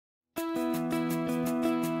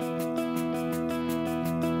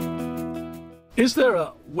Is there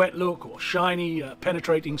a wet look or shiny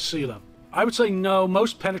penetrating sealer? I would say no.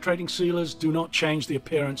 Most penetrating sealers do not change the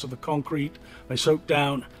appearance of the concrete. They soak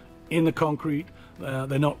down in the concrete.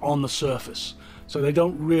 They're not on the surface, so they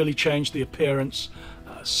don't really change the appearance.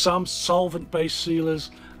 Some solvent-based sealers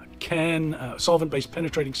solvent-based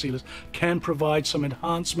penetrating sealers can provide some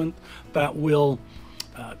enhancement that will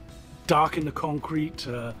darken the concrete,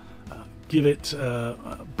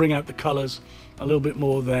 bring out the colors a little bit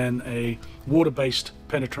more than a water-based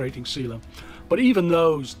penetrating sealer. But even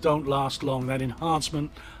those don't last long. That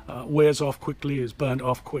enhancement wears off quickly, is burned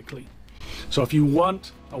off quickly. So if you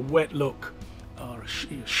want a wet look or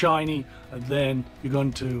shiny, then you're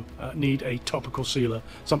going to need a topical sealer,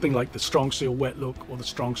 something like the StrongSeal WetLook or the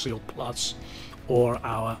StrongSeal Plus or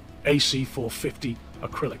our AC450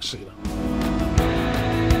 acrylic sealer.